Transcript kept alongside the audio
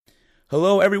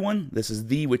Hello everyone, this is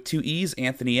the with two E's,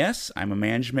 Anthony S. I'm a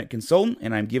management consultant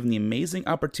and I'm given the amazing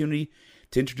opportunity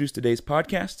to introduce today's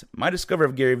podcast. My discovery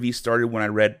of Gary Vee started when I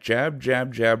read Jab,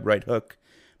 Jab, Jab, Right Hook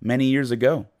many years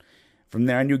ago. From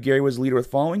there I knew Gary was a leader with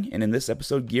following, and in this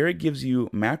episode Gary gives you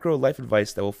macro life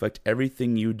advice that will affect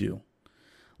everything you do.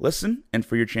 Listen, and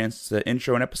for your chance to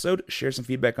intro an episode, share some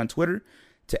feedback on Twitter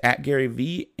to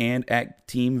 @GaryV and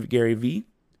 @TeamGaryV.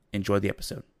 Enjoy the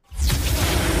episode.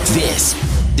 This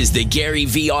is the Gary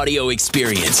Vee audio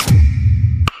experience.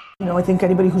 You know, I think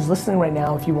anybody who's listening right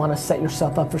now, if you want to set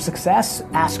yourself up for success,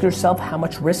 ask yourself how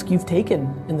much risk you've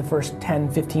taken in the first 10,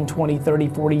 15, 20, 30,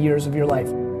 40 years of your life.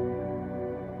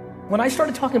 When I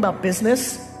started talking about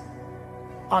business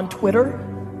on Twitter,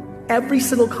 every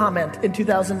single comment in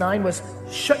 2009 was,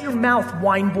 shut your mouth,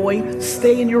 wine boy,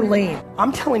 stay in your lane.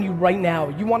 I'm telling you right now,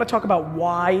 you want to talk about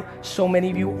why so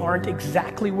many of you aren't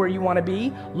exactly where you want to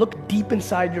be? Look deep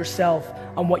inside yourself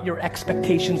on what your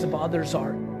expectations of others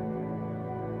are.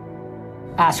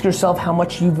 Ask yourself how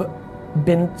much you've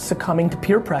been succumbing to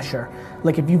peer pressure.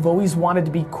 Like if you've always wanted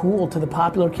to be cool to the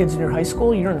popular kids in your high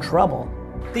school, you're in trouble.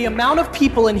 The amount of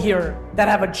people in here that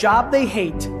have a job they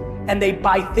hate and they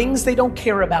buy things they don't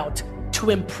care about to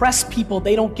impress people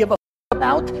they don't give a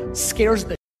about scares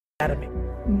the out of me.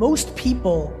 Most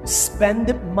people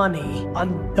spend money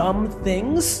on dumb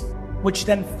things, which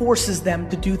then forces them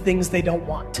to do things they don't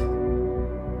want.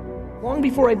 Long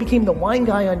before I became the wine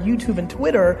guy on YouTube and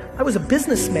Twitter, I was a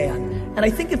businessman. And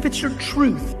I think if it's your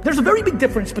truth, there's a very big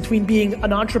difference between being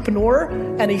an entrepreneur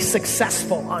and a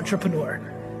successful entrepreneur.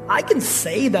 I can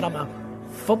say that I'm a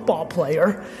football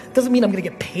player, doesn't mean I'm gonna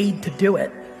get paid to do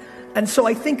it. And so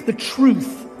I think the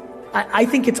truth, I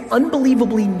think it's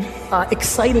unbelievably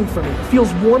exciting for me. It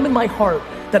feels warm in my heart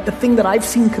that the thing that I've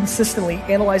seen consistently,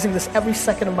 analyzing this every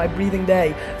second of my breathing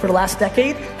day for the last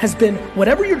decade, has been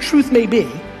whatever your truth may be,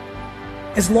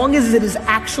 as long as it is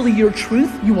actually your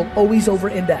truth, you will always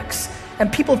over-index.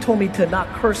 And people have told me to not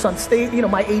curse on stage. You know,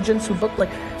 my agents who book, like,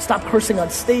 stop cursing on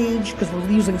stage because we're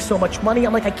losing so much money.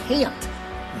 I'm like, I can't.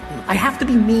 I have to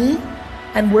be me,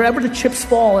 and wherever the chips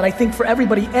fall, and I think for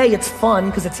everybody, A, it's fun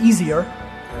because it's easier,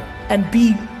 and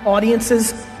B,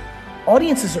 audiences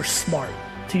are smart,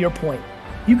 to your point.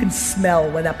 You can smell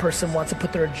when that person wants to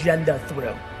put their agenda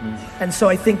through. And so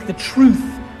I think the truth,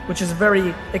 which is a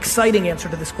very exciting answer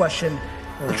to this question,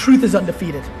 the truth is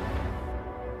undefeated.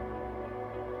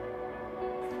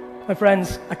 My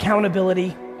friends,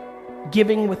 accountability,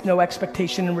 giving with no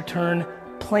expectation in return,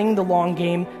 playing the long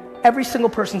game. Every single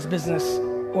person's business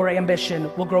or ambition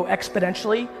will grow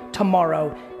exponentially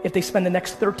tomorrow if they spend the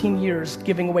next 13 years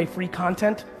giving away free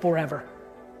content forever.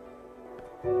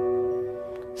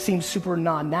 Seems super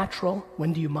non-natural.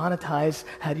 When do you monetize?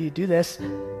 How do you do this?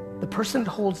 The person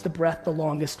that holds the breath the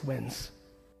longest wins.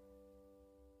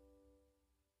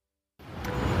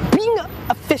 Being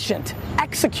efficient,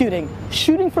 executing,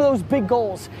 shooting for those big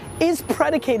goals is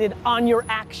predicated on your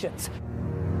actions.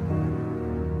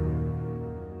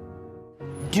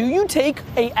 Do you take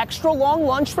an extra long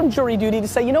lunch from jury duty to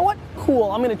say, you know what, cool,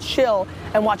 I'm gonna chill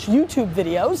and watch YouTube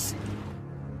videos?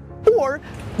 Or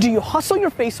do you hustle your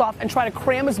face off and try to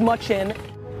cram as much in?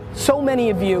 So many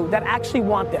of you that actually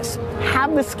want this,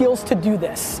 have the skills to do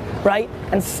this, right?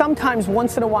 And sometimes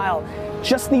once in a while,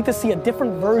 just need to see a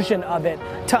different version of it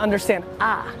to understand,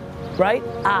 right?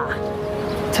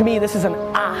 To me, this is an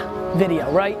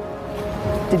video, right?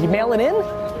 Did you mail it in?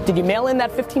 Did you mail in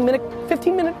that 15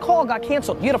 minute call got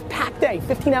canceled? You had a packed day,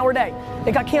 15-hour day.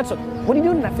 It got canceled. What are you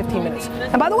doing in that 15 minutes?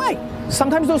 And by the way,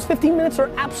 sometimes those 15 minutes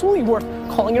are absolutely worth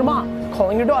calling your mom,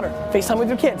 calling your daughter, FaceTime with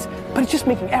your kids. But it's just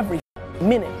making every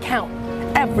minute count.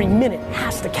 Every minute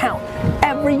has to count.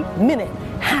 Every minute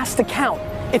has to count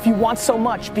if you want so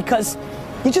much, because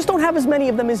you just don't have as many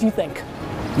of them as you think.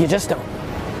 You just don't.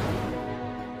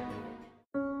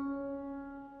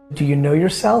 Do you know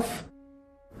yourself?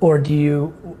 Or do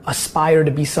you aspire to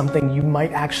be something you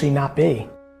might actually not be?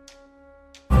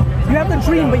 You have the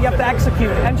dream, but you have to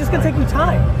execute it. And it's just gonna take you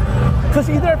time. Because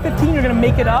either at 15 you're gonna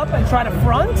make it up and try to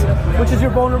front, which is your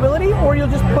vulnerability, or you'll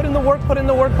just put in the work,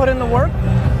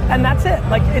 and that's it.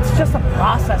 Like, it's just a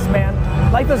process, man.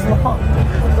 Life is long.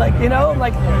 Like, you know,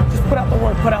 like, just put out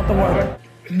the work.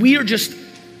 We are just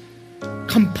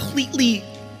completely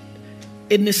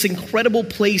in this incredible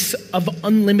place of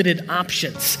unlimited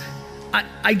options.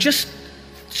 I just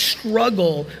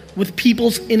struggle with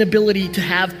people's inability to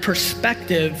have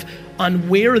perspective on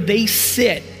where they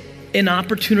sit in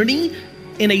opportunity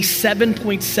in a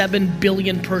 7.7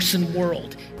 billion person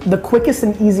world. The quickest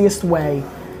and easiest way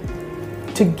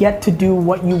to get to do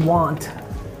what you want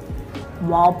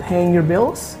while paying your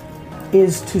bills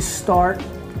is to start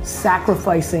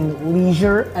sacrificing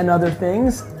leisure and other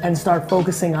things and start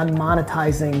focusing on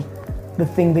monetizing the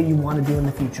thing that you want to do in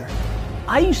the future.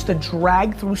 I used to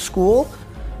drag through school.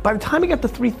 By the time I got to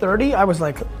 3:30, I was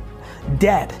like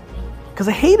dead because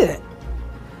I hated it.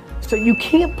 So you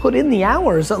can't put in the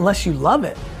hours unless you love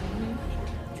it.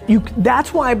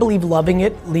 That's why I believe loving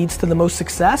it leads to the most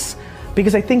success,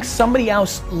 because I think somebody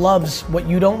else loves what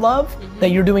you don't love,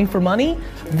 that you're doing for money,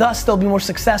 thus they'll be more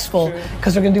successful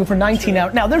because they're gonna do it for 19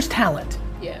 hours. Now there's talent.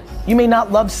 Yes. You may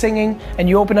not love singing and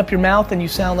you open up your mouth and you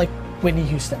sound like Whitney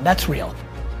Houston, that's real.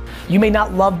 You may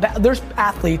not love, there's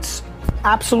athletes,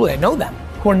 absolutely, I know them,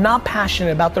 who are not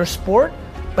passionate about their sport,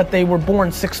 but they were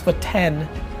born 6'10"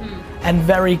 and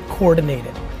very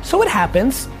coordinated. So it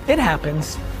happens,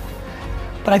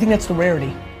 but I think that's the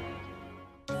rarity.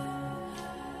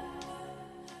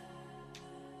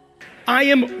 I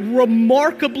am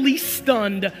remarkably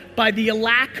stunned by the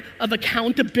lack of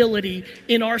accountability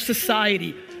in our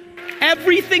society.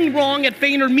 Everything wrong at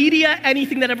VaynerMedia,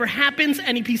 anything that ever happens,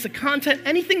 any piece of content,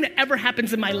 anything that ever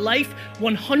happens in my life,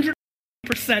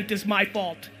 100% is my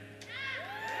fault.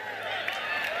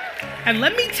 And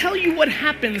let me tell you what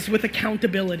happens with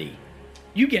accountability.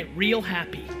 You get real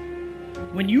happy.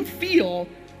 When you feel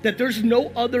that there's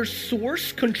no other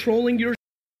source controlling your,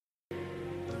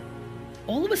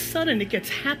 all of a sudden it gets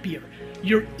happier.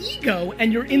 Your ego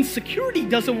and your insecurity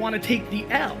doesn't want to take the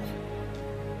L.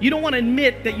 You don't want to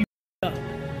admit that you up.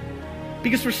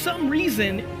 Because for some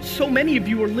reason, so many of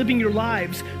you are living your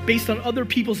lives based on other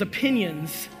people's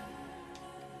opinions,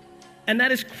 and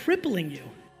that is crippling you.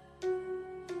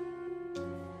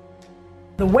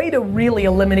 The way to really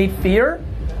eliminate fear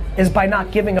is by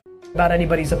not giving a about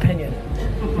anybody's opinion.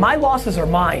 My losses are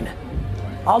mine.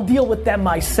 I'll deal with them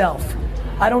myself.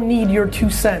 I don't need your 2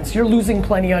 cents. You're losing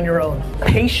plenty on your own.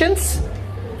 Patience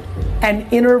and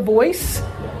inner voice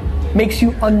makes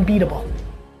you unbeatable.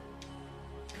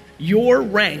 Your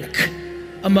rank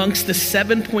amongst the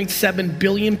 7.7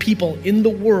 billion people in the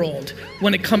world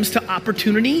when it comes to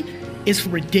opportunity is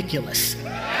ridiculous.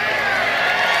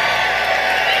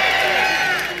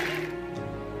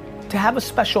 To have a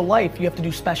special life, you have to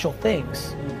do special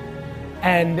things.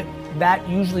 And that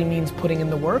usually means putting in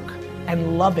the work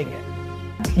and loving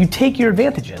it. You take your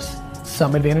advantages.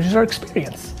 Some advantages are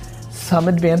experience. Some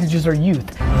advantages are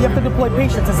youth. You have to deploy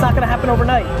patience. It's not gonna happen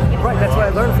overnight. Right, that's what I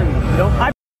learned from you. You know,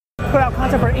 I put out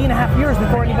content for 8.5 years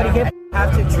before anybody gave.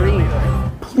 have to dream.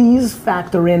 Please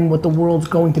factor in what the world's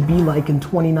going to be like in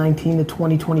 2019 to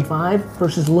 2025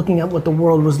 versus looking at what the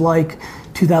world was like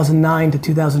 2009 to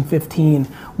 2015.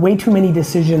 Way too many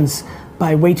decisions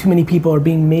by way too many people are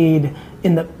being made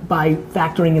by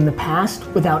factoring in the past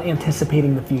without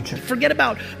anticipating the future. Forget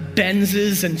about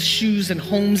Benzes and shoes and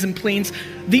homes and planes.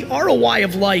 The ROI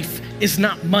of life is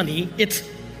not money, it's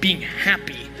being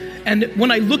happy. And when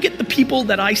I look at the people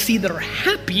that I see that are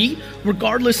happy,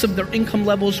 regardless of their income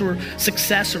levels or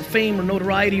success or fame or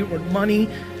notoriety or money,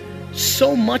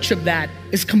 so much of that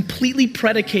is completely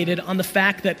predicated on the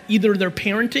fact that either their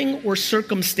parenting or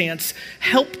circumstance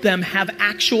helped them have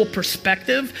actual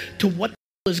perspective to what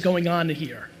is going on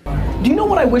here. Do you know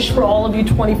what I wish for all of you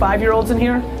 25-year-olds in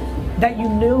here? That you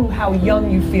knew how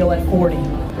young you feel at 40.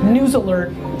 News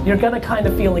alert, you're gonna kind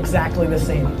of feel exactly the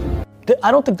same.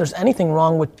 I don't think there's anything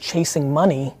wrong with chasing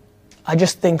money. I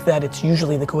just think that it's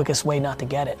usually the quickest way not to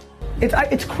get it.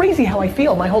 It's crazy how I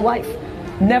feel my whole life.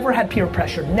 Never had peer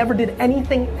pressure, never did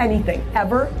anything,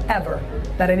 ever,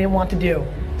 that I didn't want to do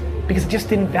because I just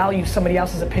didn't value somebody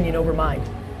else's opinion over mine.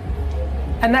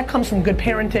 And that comes from good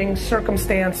parenting,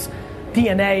 circumstance,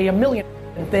 DNA, a million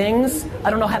things.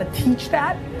 I don't know how to teach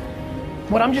that.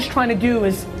 What I'm just trying to do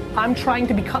is I'm trying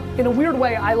to become, in a weird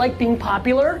way, I like being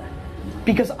popular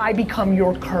because I become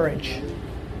your courage.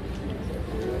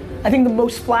 I think the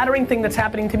most flattering thing that's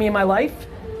happening to me in my life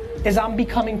is I'm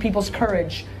becoming people's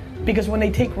courage, because when they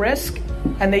take risk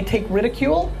and they take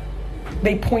ridicule,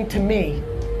 they point to me.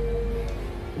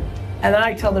 And then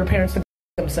I tell their parents to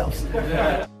themselves.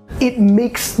 It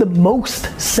makes the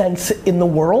most sense in the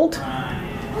world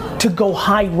to go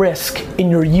high risk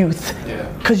in your youth.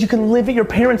 Because you can live at your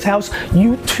parents' house,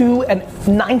 you two and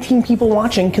 19 people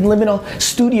watching can live in a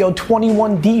studio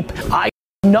 21 deep. I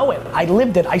know it, I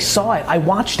lived it, I saw it, I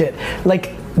watched it.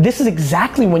 Like, this is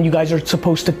exactly when you guys are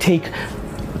supposed to take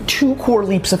 2 core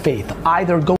leaps of faith.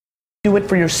 Either go do it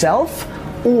for yourself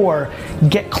or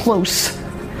get close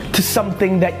to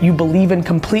something that you believe in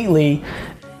completely.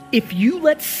 If you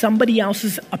let somebody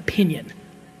else's opinion,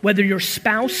 whether your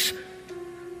spouse,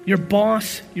 your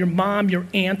boss, your mom, your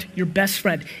aunt, your best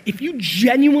friend, if you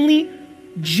genuinely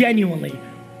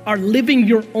are living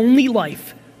your only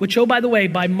life which, oh, by the way,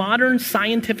 by modern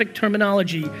scientific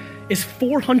terminology, is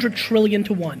 400 trillion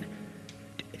to 1.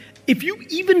 If you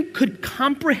even could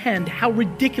comprehend how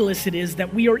ridiculous it is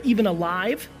that we are even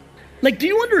alive, like, do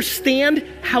you understand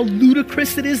how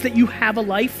ludicrous it is that you have a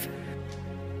life?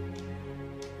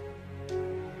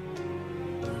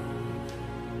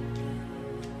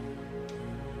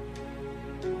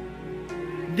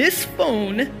 This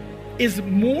phone is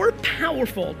more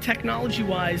powerful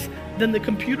technology-wise than the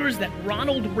computers that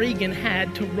Ronald Reagan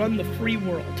had to run the free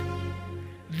world.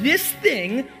 This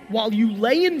thing, while you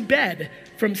lay in bed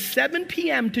from 7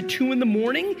 p.m. to 2 in the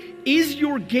morning, is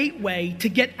your gateway to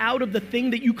get out of the thing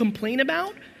that you complain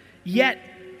about, yet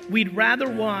we'd rather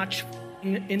watch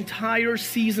entire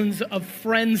seasons of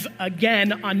Friends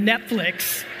again on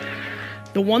Netflix.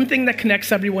 The one thing that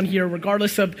connects everyone here,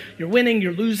 regardless of you're winning,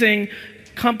 you're losing,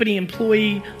 company,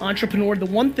 employee, entrepreneur, the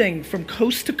one thing from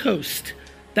coast to coast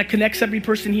that connects every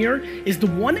person here is the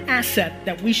one asset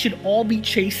that we should all be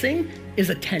chasing is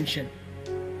attention.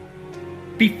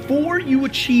 Before you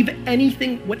achieve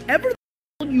anything, whatever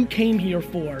you came here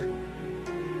for,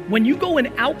 when you go and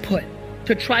output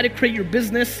to try to create your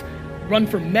business, run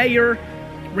for mayor,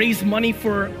 raise money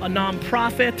for a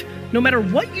nonprofit, no matter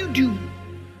what you do,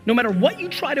 no matter what you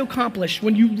try to accomplish,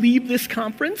 when you leave this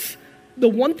conference, the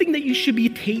one thing that you should be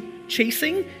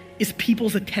chasing is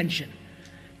people's attention.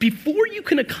 Before you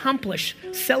can accomplish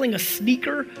selling a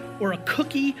sneaker or a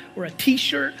cookie or a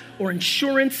t-shirt or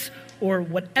insurance or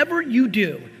whatever you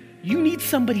do, you need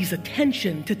somebody's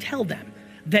attention to tell them.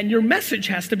 Then your message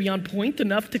has to be on point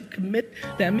enough to commit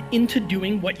them into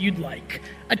doing what you'd like.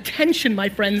 Attention, my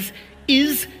friends,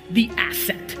 is the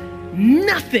asset.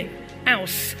 Nothing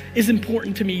else is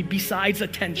important to me besides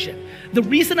attention. The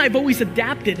reason I've always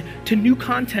adapted to new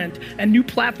content and new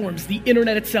platforms, the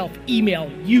internet itself, email,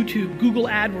 YouTube, Google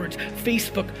AdWords,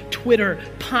 Facebook, Twitter,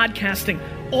 podcasting,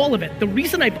 all of it. The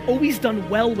reason I've always done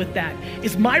well with that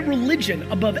is my religion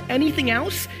above anything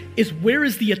else is where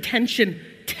is the attention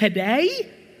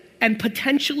today and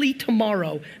potentially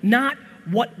tomorrow, not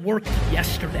what worked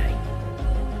yesterday.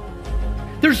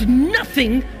 There's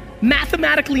nothing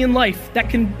mathematically in life that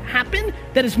can happen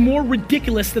that is more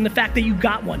ridiculous than the fact that you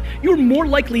got one. You're more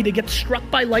likely to get struck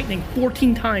by lightning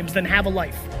 14 times than have a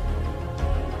life.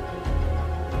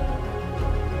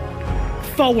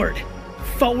 Forward,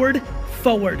 forward,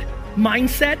 forward.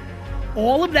 Mindset,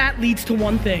 all of that leads to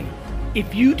one thing.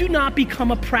 If you do not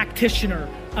become a practitioner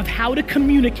of how to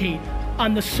communicate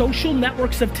on the social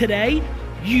networks of today,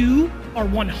 you are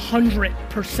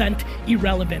 100%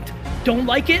 irrelevant. Don't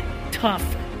like it? Tough.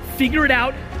 Figure it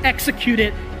out, execute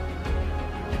it.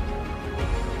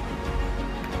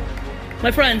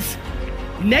 My friends,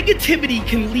 negativity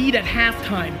can lead at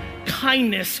halftime.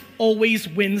 Kindness always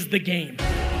wins the game.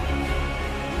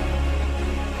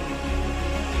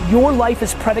 Your life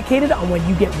is predicated on when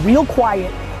you get real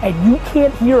quiet and you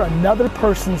can't hear another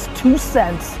person's 2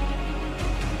 cents.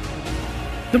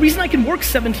 The reason I can work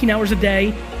 17 hours a day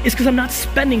is because I'm not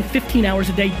spending 15 hours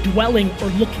a day dwelling or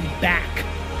looking back.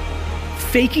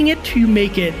 Faking it till you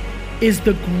make it is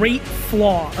the great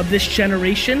flaw of this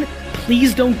generation.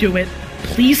 Please don't do it.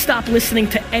 Please stop listening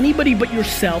to anybody but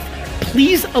yourself.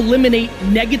 Please eliminate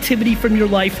negativity from your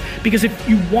life, because if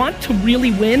you want to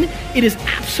really win, it is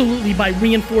absolutely by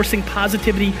reinforcing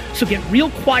positivity. So get real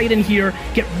quiet in here,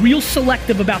 get real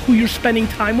selective about who you're spending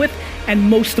time with, and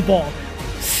most of all,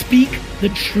 speak the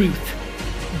truth.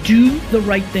 Do the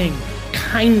right thing.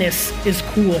 Kindness is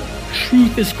cool.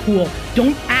 Truth is cool.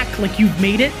 Don't act like you've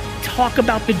made it. Talk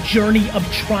about the journey of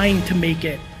trying to make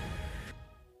it.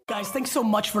 Guys, thanks so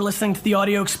much for listening to the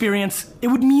audio experience. It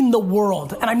would mean the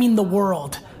world, and I mean the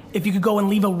world, if you could go and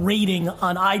leave a rating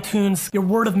on iTunes. Your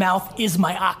word of mouth is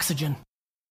my oxygen.